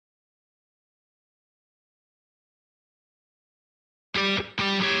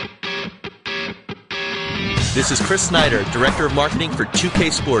This is Chris Snyder, Director of Marketing for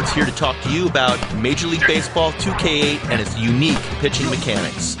 2K Sports, here to talk to you about Major League Baseball 2K8 and its unique pitching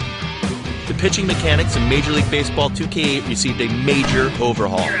mechanics. The pitching mechanics in Major League Baseball 2K8 received a major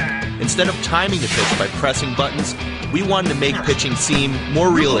overhaul. Instead of timing the pitch by pressing buttons, we wanted to make pitching seem more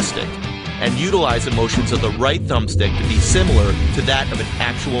realistic and utilize the motions of the right thumbstick to be similar to that of an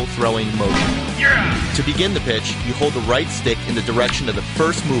actual throwing motion. To begin the pitch, you hold the right stick in the direction of the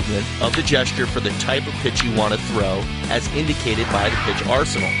first movement of the gesture for the type of pitch you want to throw, as indicated by the pitch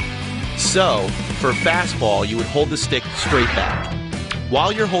arsenal. So, for a fastball, you would hold the stick straight back.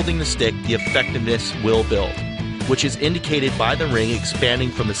 While you're holding the stick, the effectiveness will build, which is indicated by the ring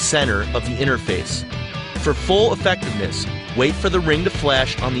expanding from the center of the interface. For full effectiveness, wait for the ring to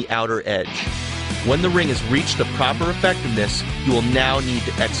flash on the outer edge. When the ring has reached the proper effectiveness, you will now need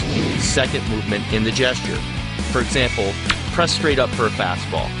to execute the second movement in the gesture. For example, press straight up for a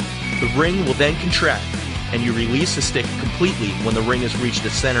fastball. The ring will then contract, and you release the stick completely when the ring has reached the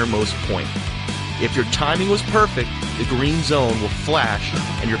centermost point. If your timing was perfect, the green zone will flash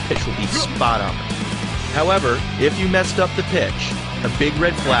and your pitch will be spot on. However, if you messed up the pitch, a big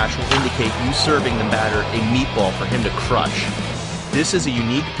red flash will indicate you serving the batter a meatball for him to crush. This is a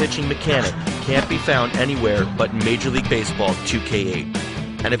unique pitching mechanic, can't be found anywhere but in Major League Baseball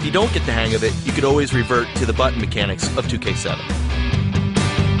 2K8. And if you don't get the hang of it, you could always revert to the button mechanics of 2K7.